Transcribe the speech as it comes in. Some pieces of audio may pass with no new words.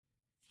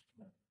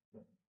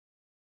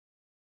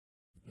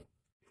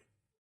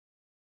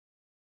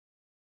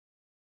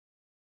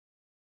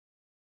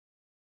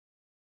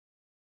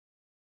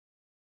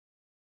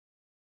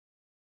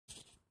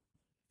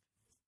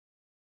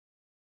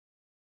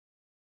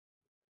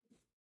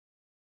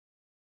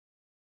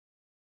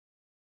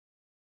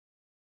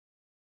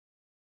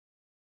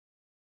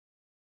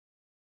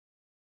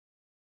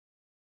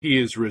He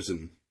is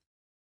risen.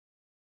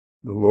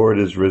 The Lord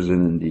is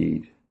risen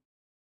indeed.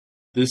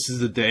 This is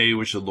the day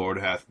which the Lord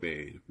hath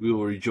made. We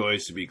will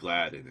rejoice and be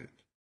glad in it.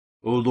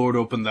 O Lord,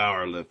 open thou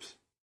our lips.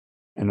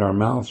 And our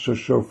mouths shall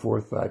show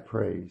forth thy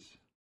praise.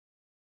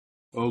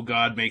 O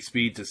God, make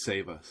speed to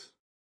save us.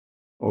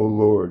 O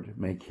Lord,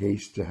 make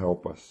haste to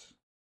help us.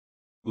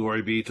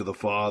 Glory be to the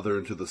Father,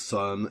 and to the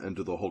Son, and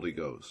to the Holy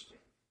Ghost.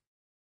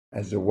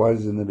 As it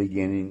was in the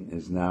beginning,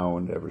 is now,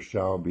 and ever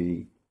shall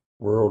be,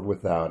 world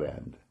without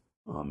end.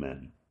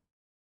 Amen.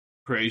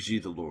 Praise ye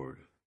the Lord.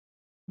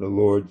 The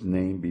Lord's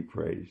name be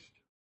praised.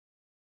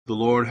 The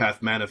Lord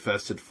hath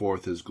manifested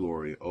forth his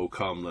glory. O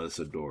come, let us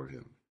adore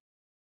him.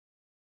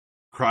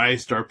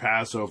 Christ our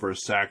Passover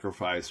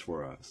sacrificed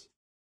for us.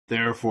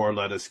 Therefore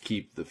let us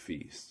keep the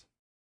feast,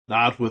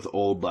 not with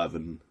old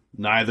leaven,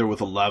 neither with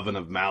the leaven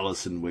of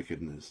malice and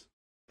wickedness,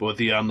 but with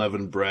the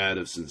unleavened bread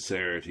of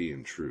sincerity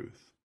and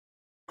truth.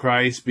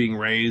 Christ, being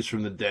raised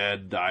from the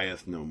dead,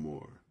 dieth no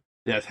more.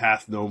 Death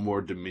hath no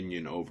more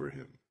dominion over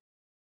him.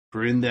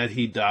 For in that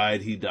he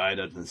died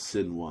unto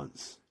sin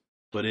once,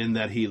 but in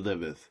that he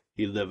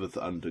liveth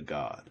unto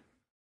God.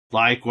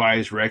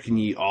 Likewise reckon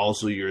ye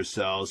also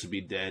yourselves to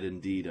be dead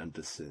indeed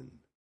unto sin,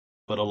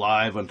 but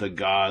alive unto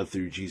God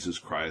through Jesus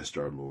Christ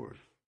our Lord.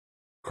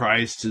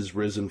 Christ is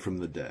risen from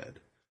the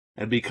dead,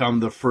 and become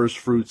the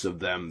firstfruits of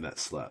them that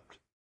slept.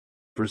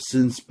 For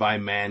since by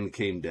man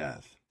came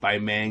death, by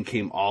man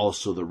came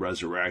also the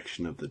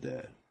resurrection of the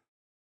dead.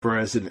 For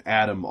as in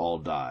Adam all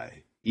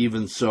die,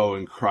 even so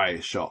in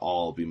Christ shall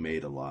all be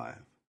made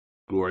alive.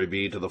 Glory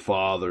be to the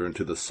Father, and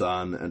to the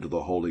Son, and to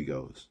the Holy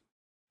Ghost,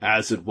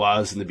 as it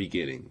was in the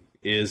beginning,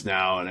 is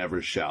now, and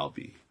ever shall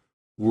be,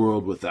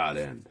 world without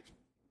end.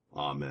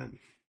 Amen.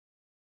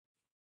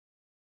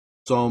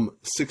 Psalm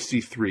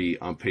 63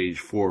 on page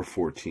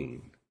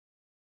 414.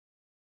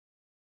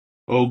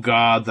 O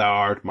God, thou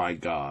art my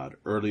God,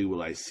 early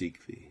will I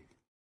seek thee.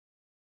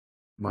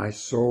 My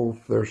soul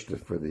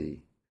thirsteth for thee.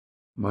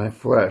 My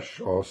flesh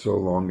also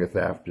longeth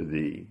after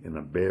thee in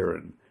a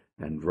barren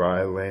and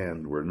dry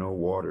land where no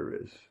water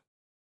is.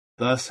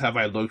 Thus have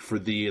I looked for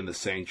thee in the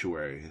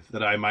sanctuary,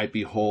 that I might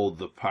behold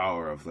the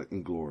power of thy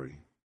glory.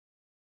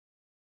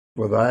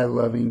 For thy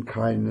loving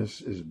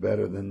kindness is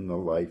better than the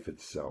life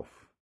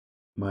itself.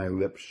 My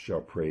lips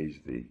shall praise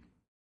thee.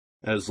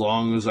 As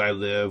long as I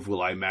live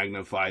will I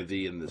magnify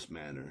thee in this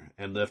manner,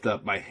 and lift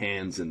up my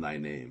hands in thy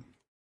name.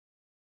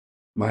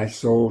 My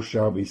soul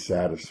shall be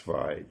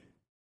satisfied,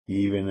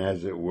 even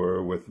as it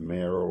were with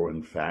marrow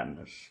and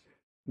fatness,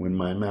 when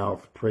my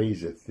mouth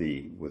praiseth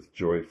thee with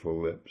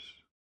joyful lips.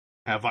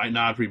 Have I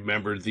not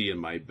remembered thee in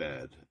my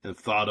bed, and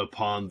thought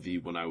upon thee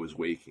when I was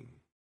waking?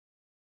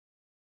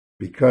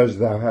 Because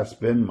thou hast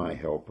been my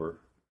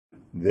helper,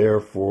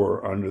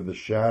 therefore under the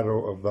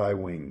shadow of thy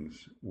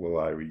wings will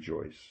I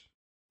rejoice.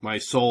 My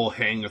soul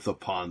hangeth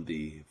upon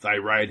thee, thy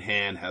right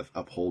hand hath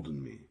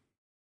upholden me.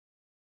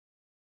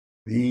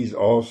 These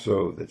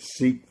also that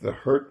seek the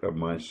hurt of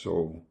my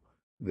soul,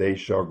 they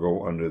shall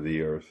go under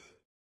the earth.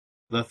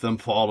 Let them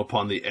fall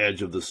upon the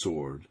edge of the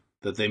sword,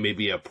 that they may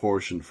be a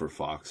portion for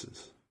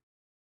foxes.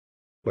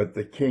 But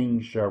the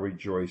king shall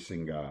rejoice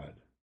in God.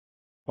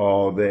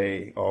 All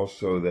they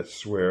also that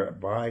swear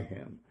by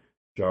him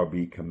shall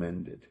be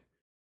commended.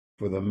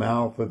 For the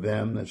mouth of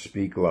them that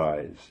speak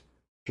lies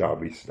shall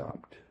be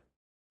stopped.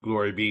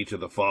 Glory be to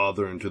the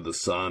Father, and to the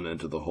Son, and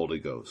to the Holy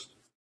Ghost.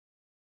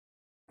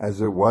 As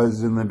it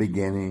was in the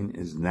beginning,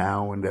 is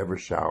now, and ever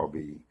shall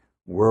be,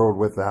 world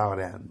without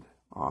end.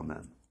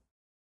 Amen.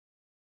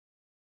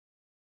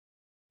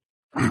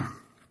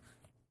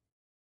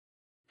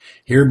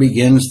 Here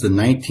begins the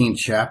 19th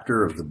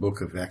chapter of the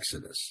book of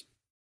Exodus.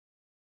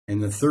 In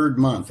the 3rd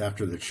month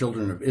after the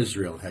children of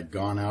Israel had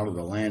gone out of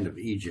the land of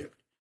Egypt,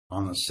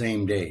 on the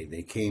same day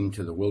they came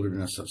to the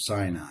wilderness of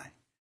Sinai.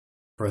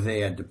 For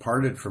they had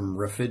departed from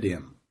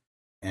Rephidim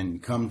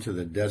and come to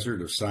the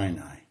desert of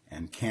Sinai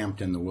and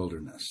camped in the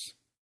wilderness.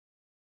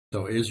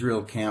 So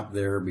Israel camped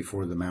there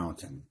before the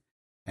mountain.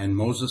 And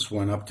Moses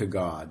went up to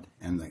God,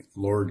 and the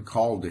Lord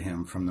called to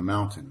him from the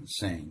mountain,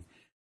 saying,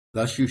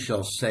 Thus you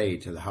shall say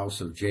to the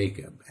house of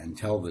Jacob, and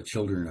tell the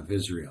children of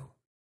Israel,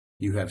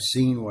 You have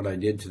seen what I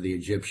did to the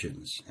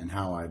Egyptians, and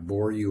how I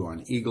bore you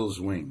on eagle's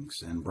wings,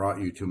 and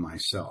brought you to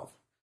myself.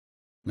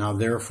 Now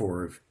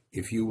therefore,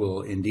 if you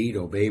will indeed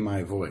obey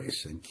my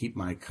voice, and keep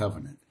my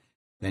covenant,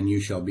 then you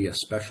shall be a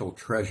special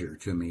treasure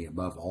to me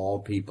above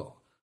all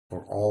people,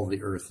 for all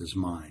the earth is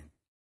mine.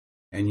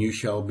 And you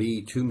shall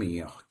be to me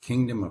a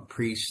kingdom of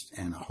priests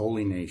and a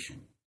holy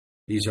nation.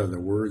 These are the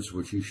words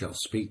which you shall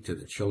speak to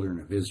the children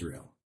of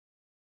Israel.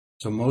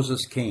 So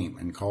Moses came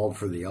and called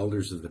for the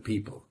elders of the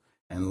people,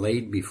 and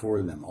laid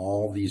before them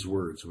all these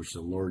words which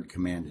the Lord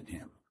commanded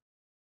him.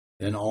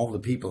 Then all the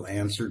people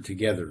answered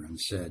together and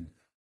said,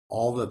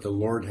 All that the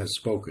Lord has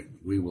spoken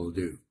we will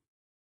do.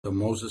 So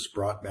Moses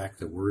brought back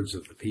the words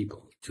of the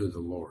people to the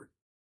Lord.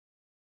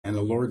 And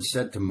the Lord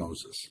said to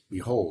Moses,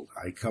 Behold,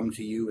 I come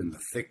to you in the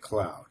thick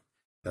cloud,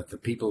 that the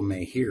people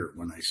may hear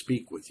when I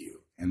speak with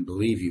you, and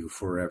believe you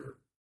forever.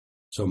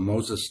 So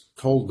Moses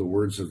told the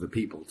words of the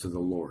people to the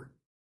Lord.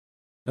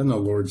 Then the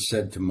Lord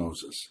said to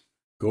Moses,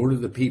 Go to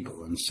the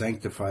people and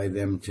sanctify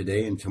them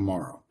today and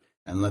tomorrow,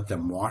 and let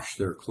them wash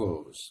their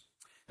clothes,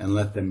 and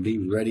let them be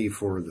ready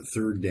for the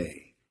third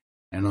day.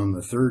 And on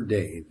the third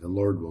day the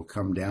Lord will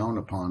come down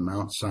upon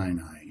Mount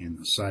Sinai in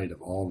the sight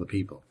of all the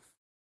people.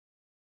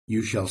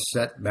 You shall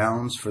set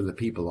bounds for the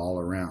people all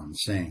around,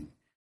 saying,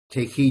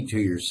 Take heed to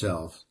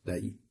yourselves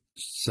that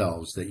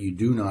you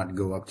do not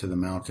go up to the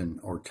mountain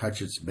or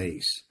touch its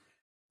base.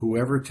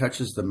 Whoever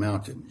touches the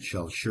mountain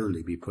shall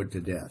surely be put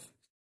to death.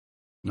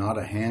 Not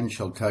a hand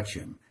shall touch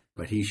him,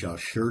 but he shall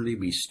surely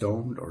be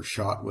stoned or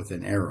shot with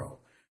an arrow.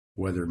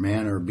 Whether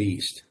man or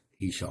beast,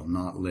 he shall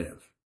not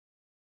live.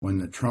 When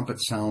the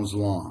trumpet sounds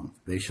long,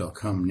 they shall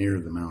come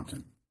near the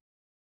mountain.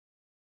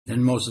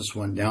 Then Moses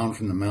went down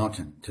from the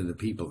mountain to the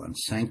people and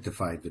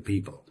sanctified the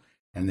people,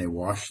 and they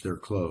washed their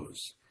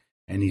clothes.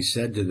 And he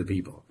said to the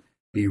people,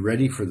 Be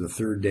ready for the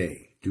third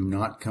day. Do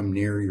not come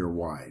near your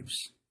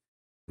wives.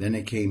 Then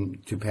it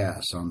came to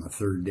pass on the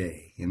third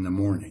day, in the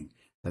morning,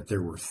 that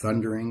there were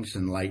thunderings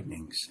and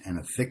lightnings, and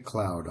a thick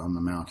cloud on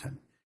the mountain.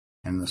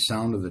 And the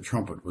sound of the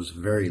trumpet was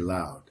very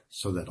loud,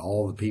 so that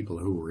all the people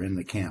who were in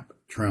the camp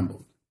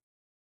trembled.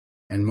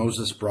 And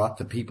Moses brought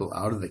the people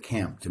out of the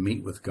camp to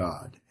meet with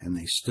God, and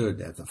they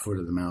stood at the foot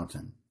of the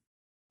mountain.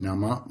 Now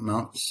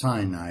Mount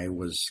Sinai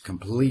was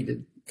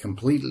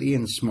completely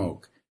in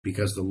smoke,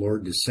 because the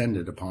Lord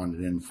descended upon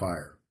it in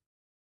fire.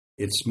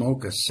 Its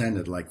smoke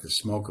ascended like the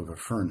smoke of a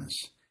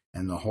furnace,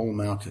 and the whole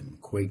mountain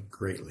quaked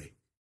greatly.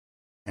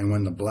 And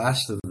when the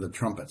blast of the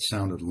trumpet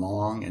sounded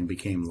long and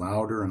became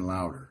louder and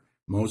louder,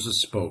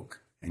 Moses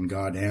spoke, and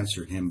God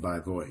answered him by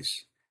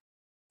voice.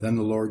 Then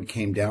the Lord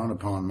came down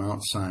upon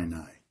Mount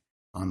Sinai,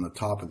 on the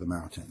top of the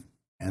mountain.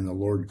 And the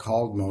Lord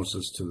called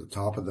Moses to the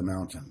top of the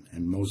mountain,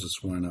 and Moses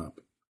went up.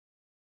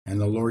 And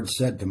the Lord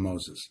said to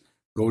Moses,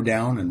 Go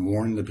down and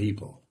warn the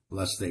people,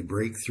 lest they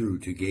break through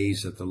to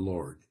gaze at the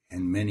Lord,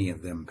 and many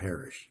of them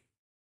perish.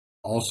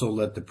 Also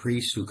let the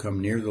priests who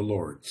come near the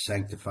Lord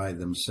sanctify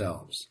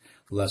themselves,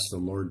 lest the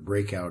Lord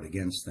break out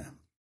against them.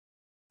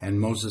 And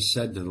Moses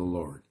said to the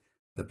Lord,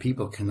 The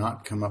people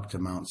cannot come up to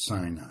Mount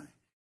Sinai,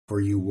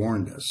 for you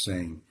warned us,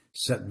 saying,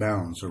 Set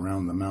bounds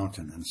around the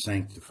mountain and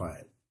sanctify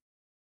it.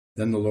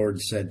 Then the Lord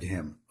said to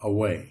him,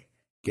 Away,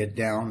 get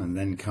down and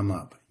then come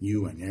up,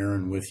 you and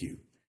Aaron with you.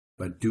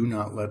 But do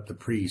not let the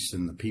priests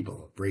and the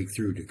people break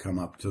through to come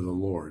up to the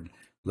Lord,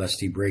 lest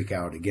he break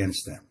out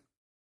against them.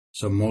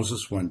 So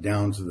Moses went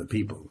down to the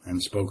people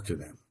and spoke to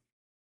them.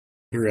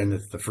 Here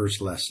endeth the first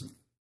lesson.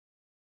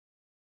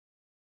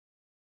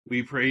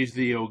 We praise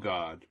thee, O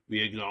God.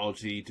 We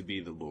acknowledge thee to be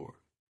the Lord.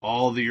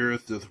 All the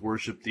earth doth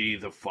worship thee,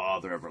 the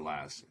Father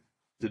everlasting.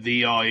 To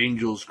thee all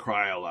angels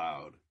cry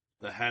aloud,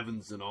 the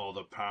heavens and all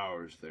the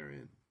powers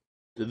therein.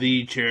 To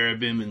thee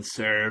cherubim and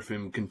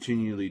seraphim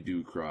continually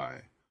do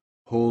cry,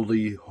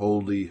 Holy,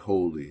 holy,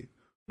 holy,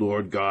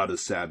 Lord God of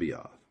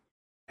Sabaoth.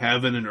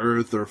 Heaven and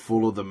earth are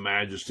full of the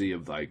majesty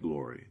of thy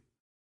glory.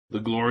 The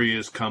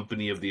glorious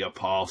company of the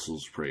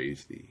apostles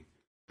praise thee.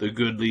 The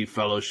goodly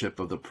fellowship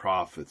of the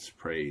prophets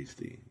praise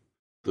thee.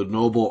 The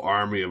noble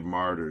army of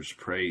martyrs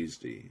praise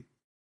thee.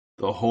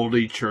 The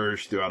holy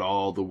church throughout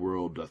all the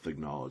world doth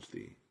acknowledge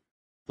thee,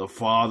 the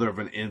Father of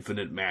an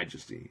infinite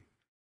majesty,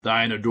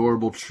 thine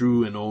adorable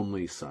true and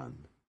only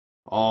Son,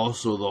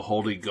 also the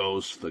Holy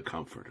Ghost the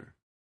Comforter.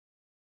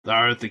 Thou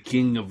art the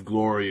King of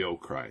glory, O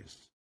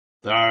Christ.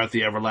 Thou art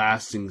the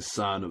everlasting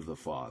Son of the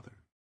Father.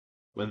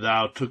 When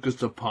thou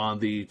tookest upon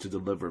thee to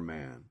deliver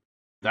man,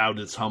 thou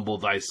didst humble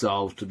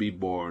thyself to be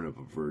born of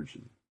a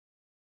virgin.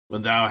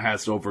 When thou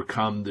hast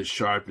overcome the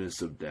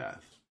sharpness of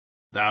death,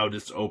 thou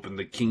didst open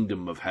the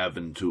kingdom of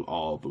heaven to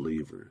all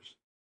believers.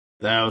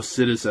 Thou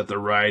sittest at the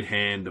right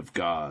hand of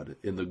God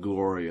in the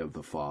glory of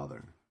the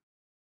Father.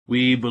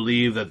 We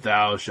believe that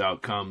thou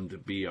shalt come to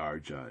be our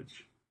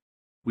judge.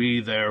 We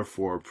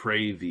therefore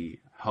pray thee,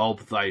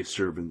 help thy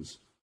servants,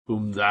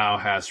 whom thou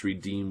hast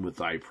redeemed with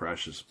thy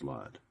precious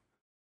blood.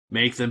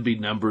 Make them be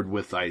numbered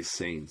with thy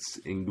saints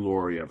in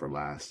glory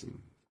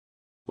everlasting.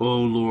 O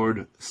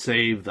Lord,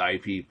 save thy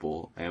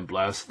people and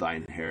bless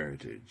thine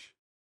heritage.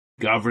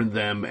 Govern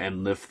them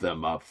and lift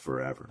them up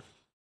forever.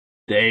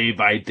 Day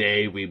by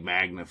day we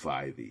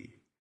magnify thee,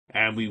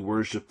 and we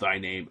worship thy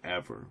name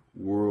ever,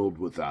 world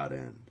without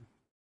end.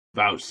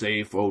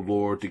 Vouchsafe, O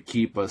Lord, to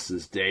keep us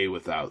this day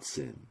without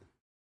sin.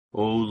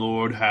 O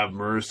Lord, have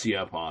mercy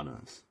upon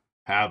us.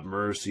 Have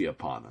mercy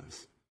upon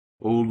us.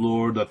 O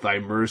Lord, let thy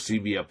mercy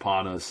be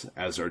upon us,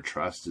 as our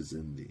trust is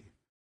in thee.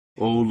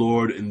 O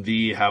Lord, in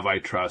thee have I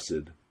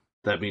trusted,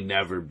 let me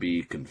never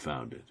be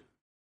confounded.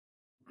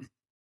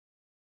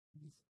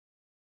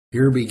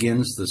 Here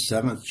begins the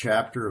 7th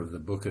chapter of the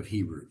book of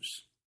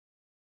Hebrews.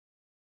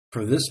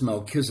 For this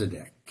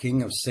Melchizedek,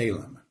 king of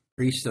Salem,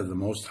 priest of the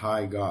Most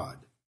High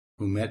God,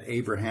 who met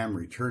Abraham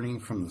returning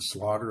from the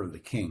slaughter of the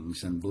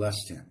kings and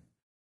blessed him,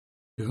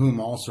 to whom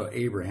also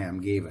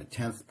Abraham gave a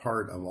 10th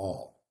part of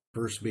all,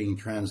 first being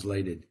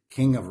translated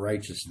King of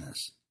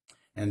Righteousness,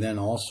 and then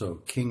also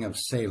King of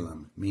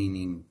Salem,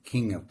 meaning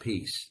King of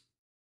Peace,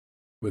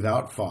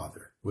 without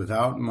father,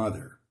 without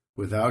mother,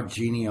 without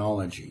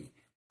genealogy,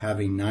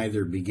 having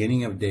neither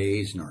beginning of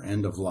days nor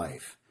end of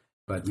life,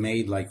 but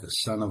made like the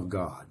Son of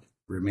God,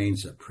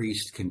 remains a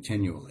priest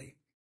continually.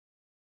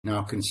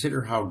 Now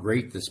consider how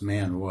great this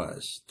man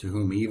was, to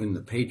whom even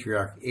the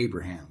patriarch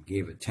Abraham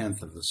gave a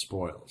tenth of the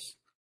spoils.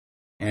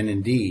 And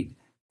indeed,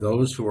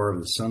 those who are of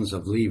the sons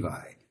of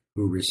Levi,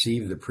 who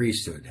receive the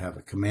priesthood, have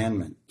a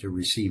commandment to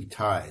receive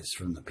tithes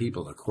from the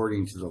people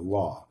according to the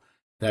law,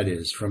 that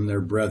is, from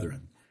their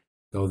brethren,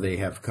 though they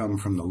have come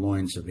from the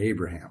loins of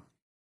Abraham.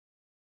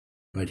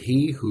 But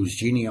he whose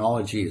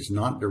genealogy is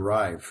not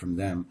derived from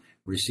them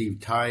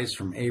received tithes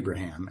from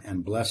Abraham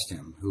and blessed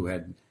him who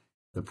had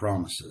the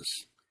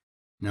promises.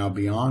 Now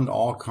beyond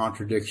all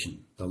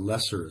contradiction, the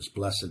lesser is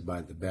blessed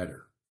by the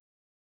better.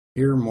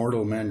 Here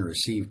mortal men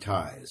receive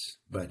tithes,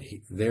 but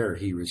there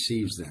he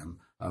receives them,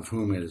 of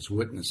whom it is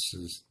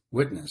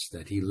witness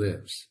that he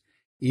lives.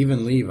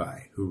 Even Levi,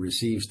 who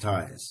receives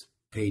tithes,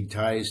 paid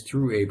tithes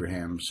through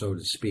Abraham, so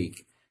to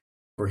speak,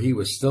 for he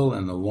was still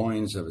in the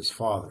loins of his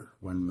father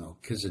when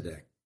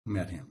Melchizedek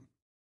met him.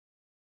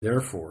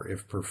 Therefore,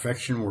 if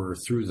perfection were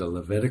through the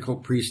Levitical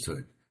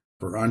priesthood,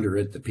 for under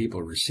it the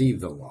people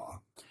received the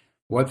law,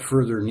 what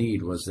further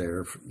need was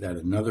there that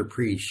another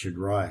priest should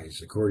rise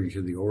according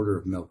to the order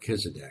of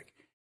Melchizedek,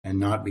 and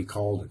not be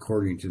called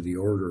according to the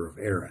order of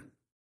Aaron?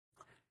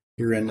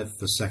 Here endeth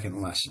the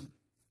second lesson.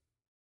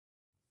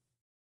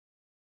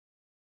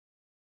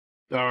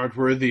 Thou art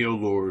worthy, O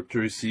Lord, to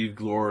receive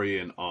glory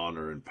and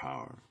honor and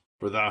power.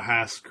 For thou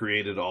hast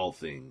created all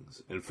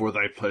things, and for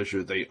thy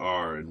pleasure they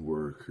are and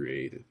were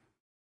created.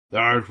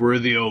 Thou art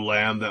worthy, O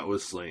Lamb that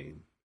was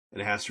slain,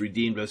 and hast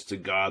redeemed us to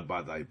God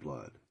by thy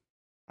blood,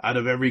 out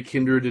of every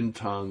kindred and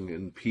tongue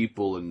and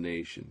people and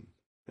nation,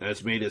 and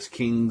hast made us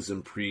kings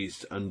and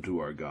priests unto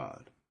our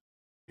God.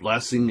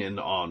 Blessing and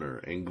honor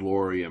and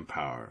glory and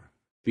power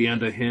be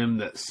unto him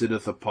that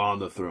sitteth upon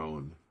the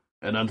throne,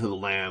 and unto the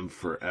Lamb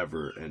for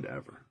ever and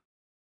ever.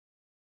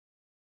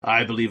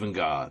 I believe in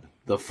God,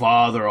 the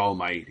Father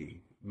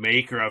Almighty,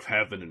 maker of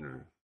heaven and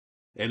earth,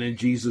 and in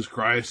Jesus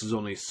Christ, his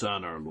only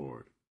Son, our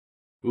Lord,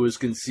 who was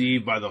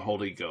conceived by the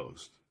Holy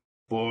Ghost,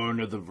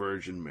 born of the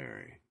Virgin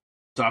Mary,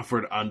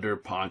 suffered under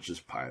Pontius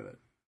Pilate,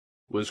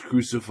 was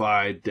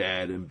crucified,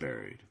 dead, and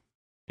buried.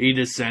 He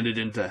descended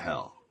into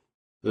hell.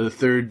 The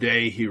third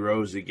day he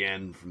rose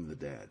again from the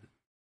dead.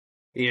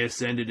 He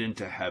ascended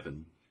into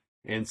heaven,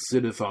 and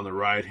sitteth on the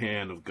right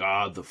hand of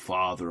God the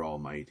Father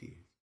Almighty.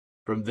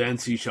 From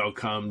thence he shall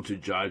come to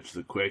judge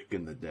the quick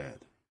and the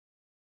dead.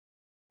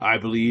 I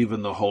believe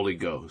in the Holy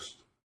Ghost,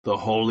 the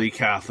Holy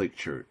Catholic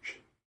Church,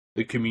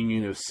 the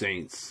communion of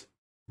saints,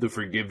 the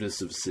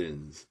forgiveness of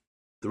sins,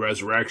 the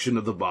resurrection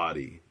of the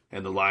body,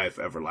 and the life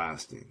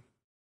everlasting.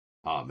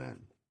 Amen.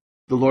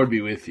 The Lord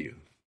be with you.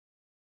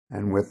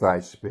 And with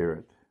thy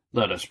spirit.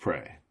 Let us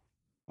pray.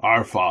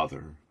 Our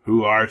Father,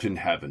 who art in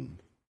heaven,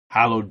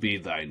 hallowed be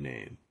thy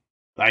name.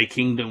 Thy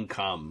kingdom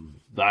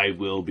come, thy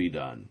will be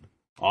done,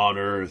 on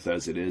earth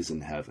as it is in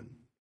heaven.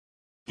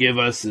 Give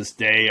us this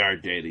day our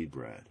daily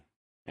bread,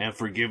 and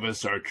forgive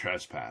us our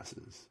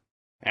trespasses,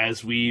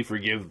 as we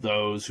forgive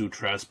those who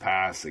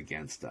trespass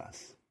against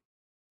us.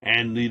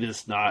 And lead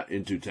us not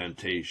into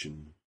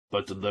temptation,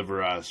 but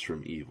deliver us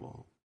from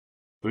evil.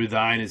 For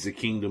thine is the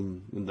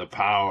kingdom, and the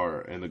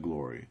power, and the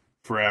glory,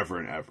 forever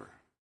and ever.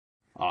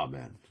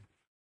 Amen.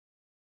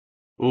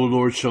 O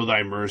Lord, show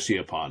thy mercy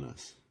upon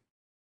us,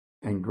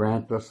 And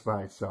grant us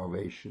thy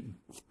salvation.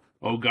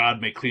 O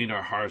God, may clean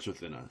our hearts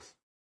within us.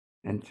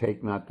 And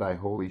take not thy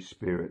Holy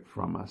Spirit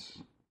from us.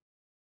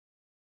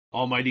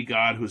 Almighty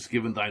God, who hast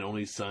given thine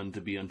only Son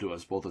to be unto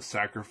us both a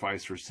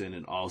sacrifice for sin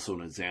and also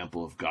an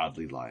example of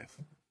godly life,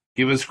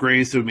 give us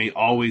grace that we may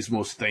always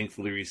most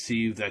thankfully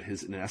receive that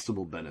his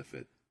inestimable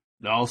benefit,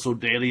 and also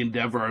daily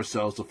endeavor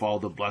ourselves to follow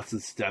the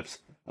blessed steps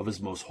of his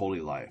most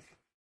holy life,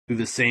 through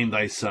the same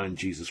thy Son,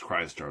 Jesus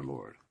Christ our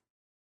Lord.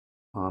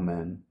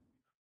 Amen.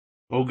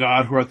 O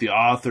God, who art the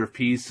author of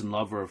peace and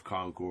lover of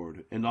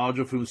concord, in knowledge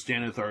of whom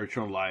standeth our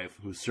eternal life,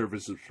 whose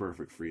service is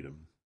perfect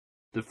freedom,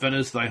 defend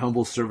us, thy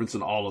humble servants,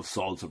 in all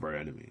assaults of our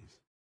enemies,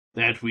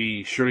 that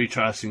we, surely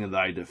trusting in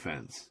thy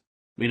defense,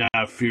 may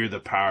not fear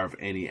the power of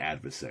any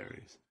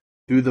adversaries,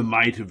 through the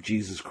might of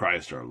Jesus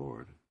Christ our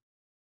Lord.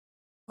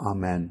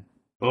 Amen.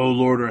 O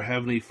Lord, our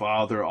heavenly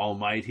Father,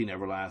 almighty and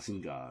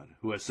everlasting God,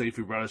 who hast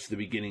safely brought us to the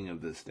beginning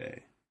of this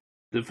day,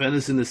 defend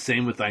us in the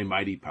same with thy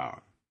mighty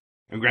power,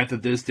 and grant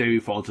that this day we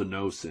fall into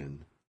no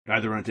sin,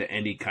 neither unto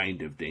any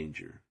kind of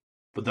danger,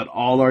 but that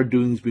all our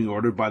doings, being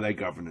ordered by thy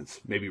governance,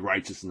 may be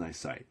righteous in thy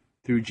sight,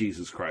 through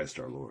Jesus Christ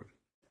our Lord.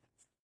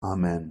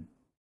 Amen.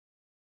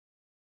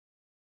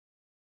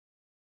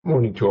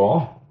 Morning to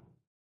all.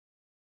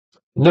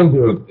 A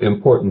number of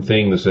important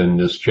things in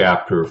this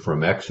chapter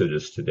from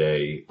Exodus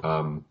today.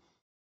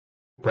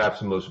 Perhaps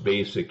the most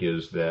basic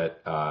is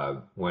that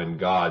when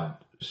God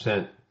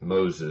sent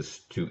Moses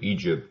to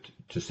Egypt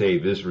to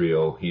save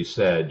Israel, he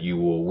said, "You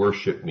will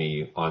worship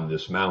me on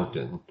this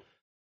mountain."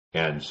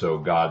 And so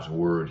God's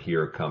word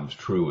here comes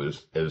true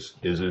as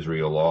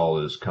Israel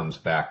always comes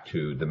back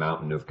to the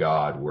mountain of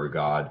God, where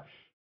God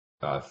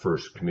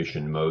first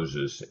commissioned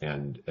Moses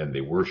and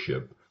they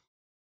worship.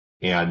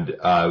 And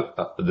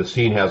the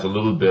scene has a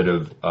little bit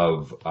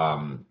of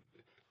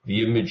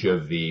the image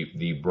of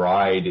the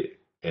bride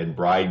and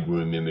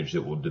bridegroom image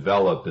that will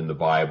develop in the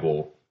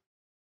Bible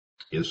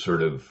is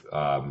sort of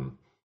kind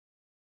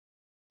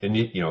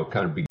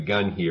of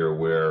begun here,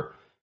 where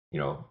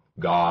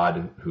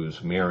God,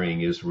 who's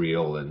marrying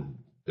Israel, and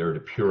they're to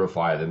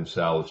purify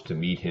themselves to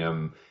meet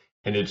him,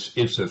 and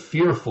it's a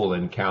fearful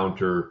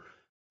encounter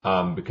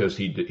because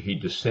he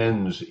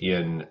descends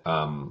in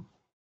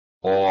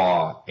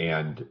awe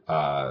and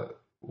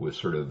with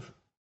sort of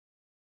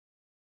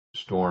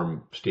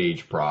storm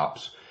stage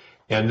props,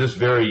 and this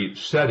very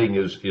setting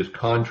is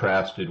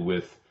contrasted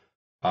with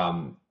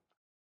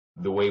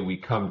the way we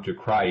come to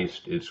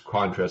Christ. It's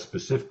contrast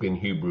specifically in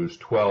Hebrews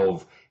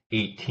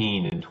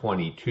 12:18 and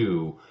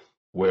 22,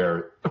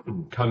 where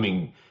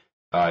coming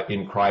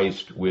in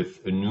Christ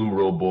with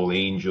innumerable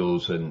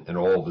angels and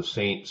all the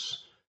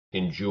saints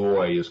in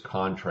joy is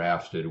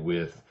contrasted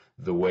with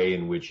the way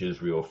in which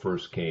Israel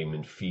first came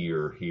in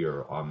fear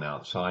here on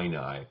Mount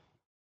Sinai.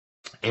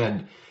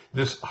 And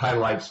this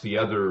highlights the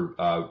other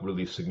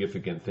really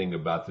significant thing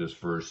about this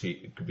verse,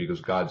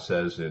 because God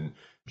says in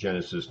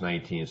Genesis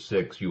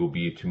 19:6, "You will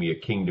be to me a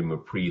kingdom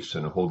of priests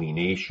and a holy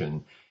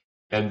nation."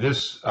 And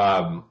this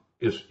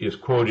is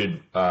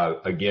quoted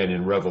again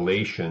in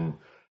Revelation,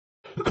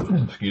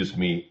 excuse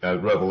me,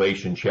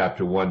 Revelation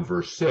chapter 1,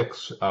 verse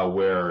 6,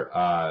 where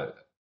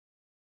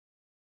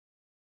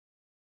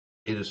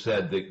it is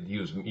said that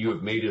you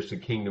have made us a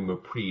kingdom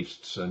of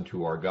priests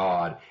unto our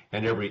God,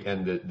 and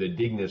the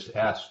Dignus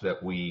Est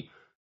that we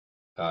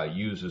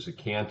use as a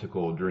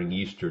canticle during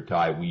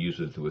Eastertide, we use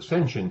it to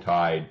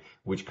Ascensiontide,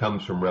 which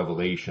comes from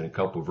Revelation. A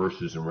couple of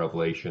verses in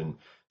Revelation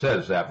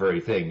says that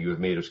very thing. You have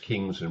made us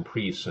kings and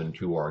priests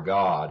unto our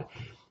God.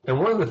 And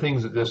one of the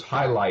things that this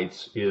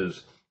highlights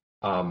is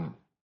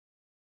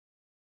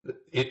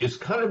it's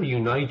kind of a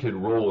united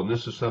role, and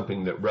this is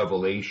something that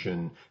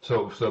Revelation,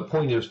 so the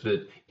point is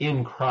that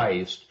in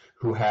Christ,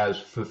 who has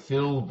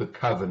fulfilled the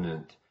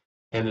covenant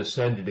and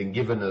ascended and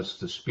given us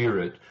the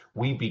Spirit,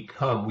 we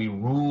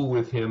rule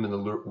with him in the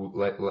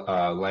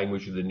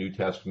language of the New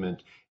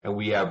Testament, and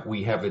we have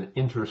an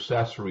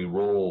intercessory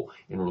role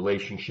in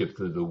relationship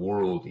to the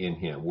world in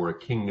him. We're a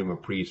kingdom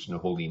of priests and a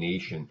holy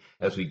nation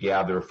as we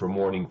gather for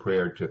morning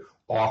prayer to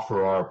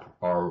offer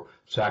our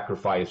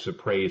sacrifice of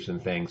praise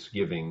and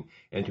thanksgiving,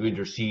 and to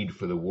intercede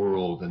for the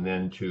world, and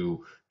then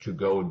to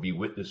go and be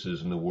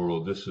witnesses in the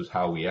world. This is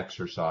how we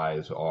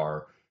exercise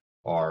our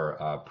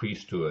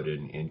priesthood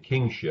and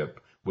kingship,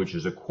 which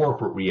is a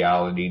corporate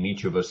reality, and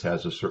each of us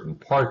has a certain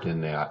part in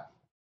that.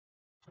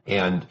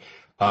 And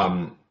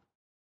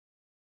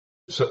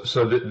this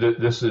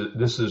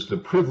is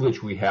the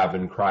privilege we have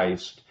in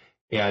Christ.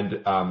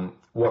 And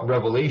what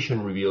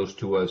Revelation reveals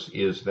to us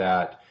is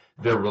that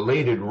they're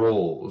related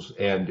roles.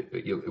 And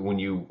when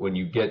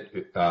you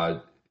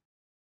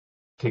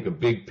take a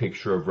big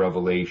picture of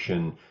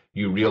Revelation,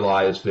 you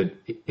realize that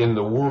in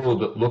the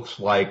world it looks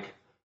like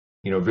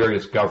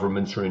various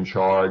governments are in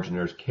charge and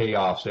there's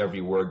chaos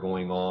everywhere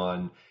going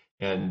on.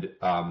 And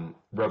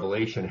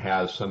Revelation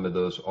has some of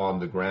those on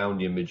the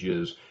ground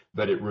images,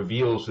 but it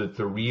reveals that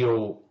the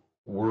real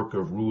work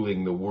of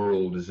ruling the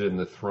world is in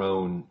the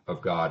throne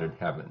of God in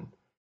heaven,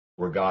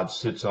 where God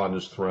sits on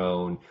his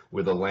throne,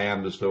 where the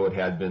lamb, as though it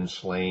had been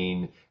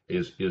slain,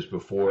 is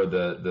before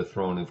the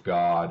throne of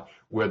God,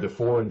 where the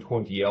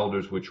 24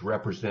 elders, which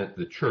represent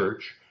the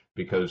church,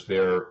 because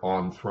they're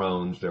on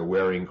thrones, they're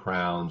wearing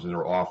crowns, and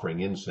they're offering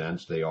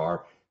incense. They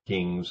are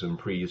kings and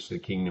priests, the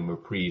kingdom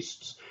of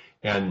priests.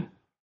 And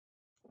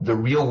the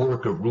real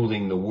work of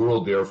ruling the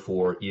world,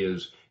 therefore,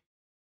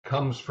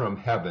 comes from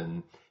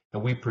heaven,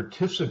 and we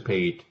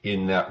participate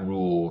in that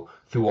rule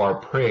through our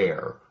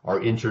prayer,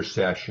 our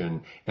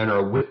intercession, and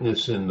our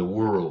witness in the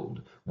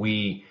world.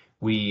 We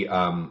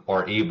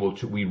are able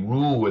to, we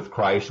rule with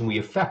Christ, and we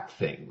affect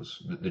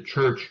things. The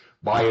church,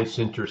 by its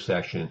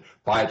intercession,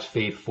 by its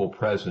faithful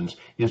presence,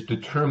 is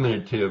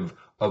determinative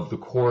of the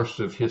course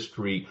of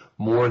history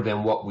more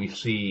than what we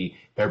see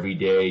every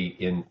day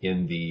in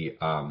the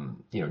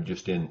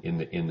just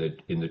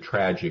in the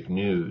tragic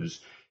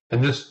news.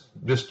 And this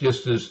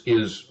just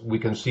is we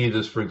can see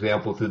this, for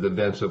example, through the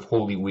events of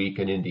Holy Week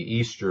and into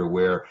Easter,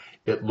 where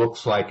it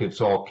looks like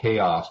it's all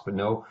chaos, but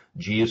no,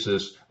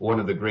 Jesus, one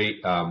of the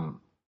great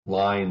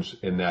lines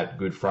in that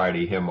Good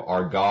Friday hymn,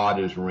 "Our God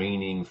is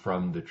reigning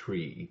from the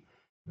tree,"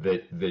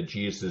 that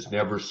Jesus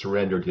never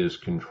surrendered his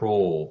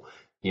control.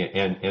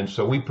 And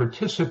so we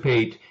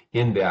participate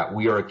in that.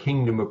 We are a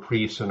kingdom of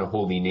priests and a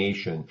holy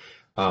nation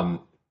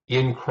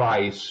in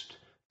Christ,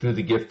 through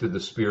the gift of the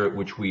Spirit,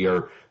 which we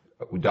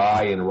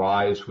die and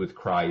rise with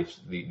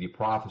Christ. The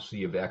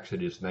prophecy of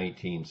Exodus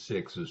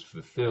 19:6 is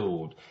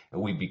fulfilled,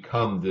 and we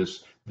become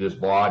this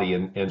body.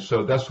 And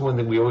so that's one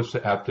thing we always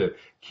have to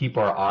keep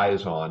our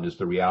eyes on, is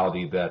the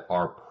reality that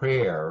our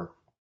prayer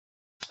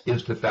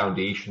is the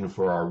foundation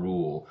for our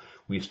rule.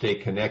 We stay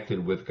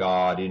connected with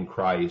God in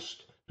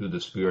Christ through the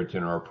Spirit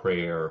in our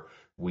prayer.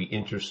 we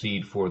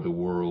intercede for the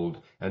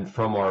world, and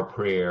from our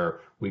prayer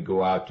we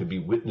go out to be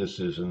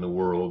witnesses in the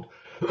world,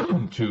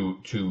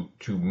 to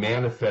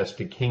manifest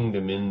a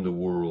kingdom in the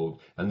world.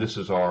 And this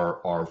is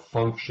our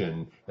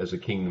function as a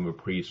kingdom of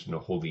priests and a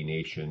holy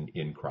nation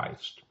in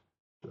Christ.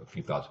 So a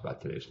few thoughts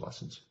about today's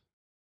lessons.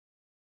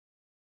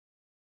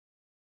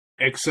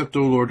 Accept,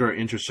 O Lord, our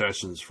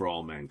intercessions for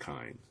all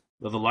mankind.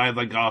 Let the light of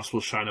thy gospel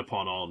shine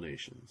upon all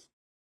nations.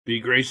 Be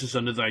gracious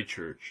unto thy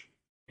church,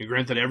 and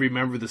grant that every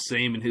member the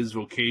same in his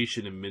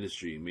vocation and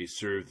ministry may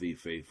serve thee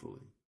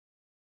faithfully.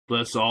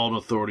 Bless all in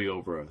authority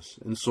over us,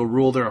 and so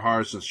rule their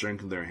hearts and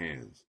strengthen their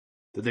hands,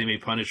 that they may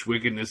punish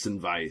wickedness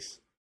and vice,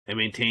 and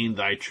maintain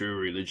thy true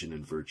religion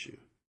and virtue.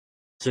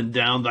 Send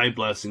down thy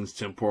blessings,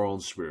 temporal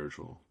and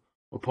spiritual,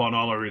 upon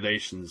all our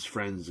relations,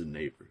 friends, and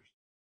neighbors.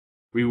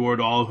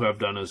 Reward all who have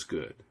done us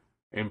good,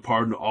 and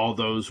pardon all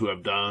those who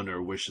have done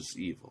or wish us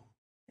evil,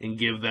 and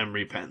give them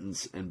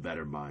repentance and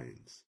better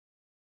minds.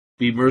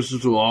 Be merciful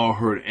to all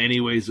who are in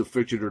any ways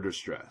afflicted or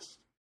distressed,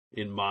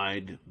 in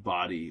mind,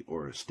 body,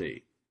 or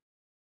estate.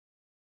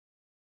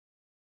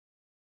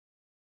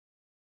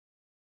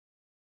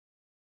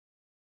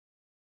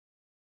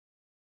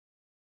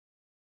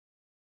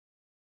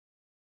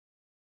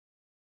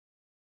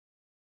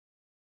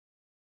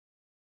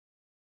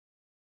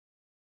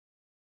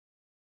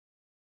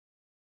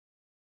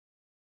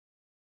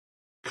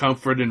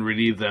 Comfort and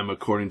relieve them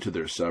according to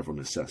their several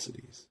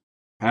necessities.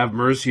 Have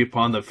mercy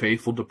upon the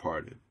faithful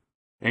departed,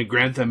 and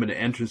grant them an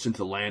entrance into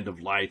the land of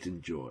light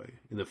and joy,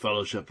 in the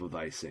fellowship of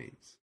thy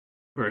saints.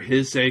 For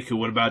his sake who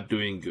went about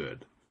doing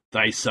good,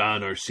 thy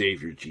Son, our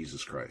Savior,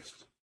 Jesus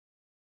Christ.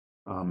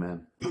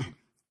 Amen.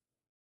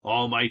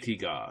 Almighty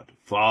God,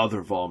 Father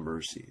of all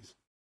mercies,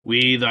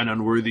 we, thine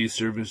unworthy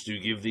servants, do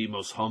give thee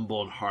most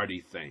humble and hearty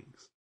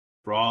thanks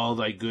for all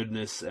thy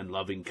goodness and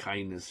loving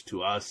kindness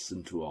to us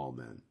and to all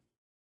men.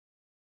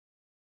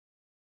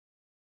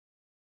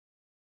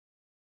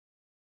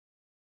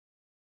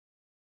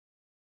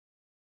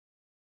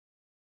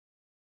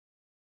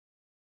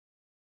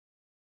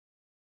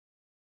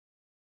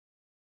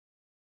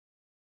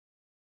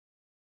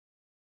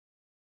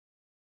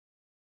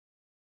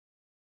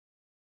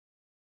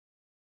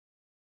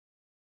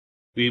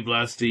 We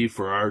bless thee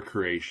for our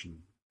creation,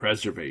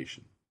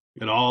 preservation,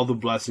 and all the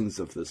blessings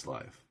of this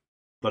life,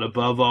 but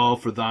above all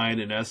for thine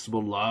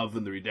inestimable love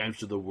and the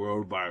redemption of the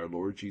world by our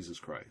Lord Jesus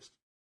Christ,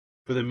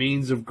 for the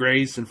means of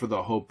grace and for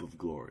the hope of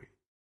glory.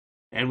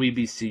 And we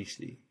beseech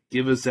thee,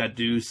 give us that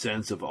due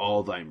sense of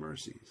all thy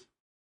mercies,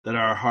 that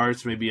our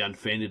hearts may be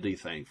unfeignedly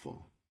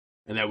thankful,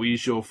 and that we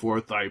show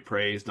forth thy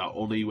praise not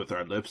only with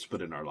our lips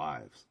but in our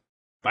lives,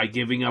 by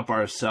giving up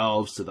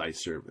ourselves to thy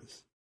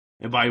service,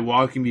 and by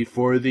walking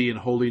before thee in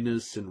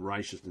holiness and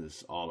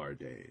righteousness all our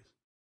days.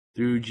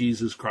 Through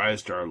Jesus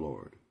Christ our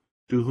Lord,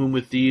 to whom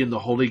with thee and the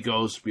Holy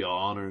Ghost be all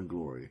honor and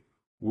glory,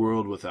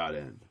 world without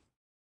end.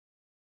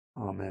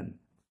 Amen.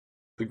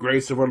 The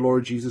grace of our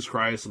Lord Jesus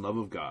Christ and love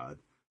of God,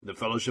 and the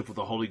fellowship of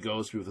the Holy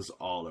Ghost be with us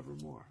all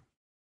evermore.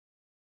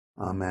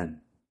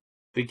 Amen.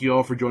 Thank you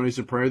all for joining us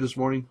in prayer this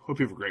morning. Hope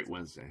you have a great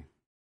Wednesday.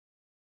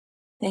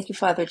 Thank you,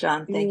 Father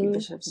John. Thank you,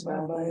 Bishop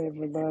Sproul. Bye-bye,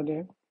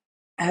 everybody.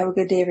 Have a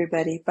good day,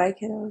 everybody. Bye,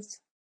 kiddos.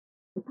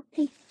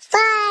 Bye.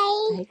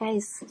 Bye,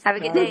 guys. Have a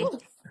good day.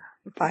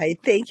 Bye.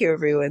 Thank you,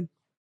 everyone.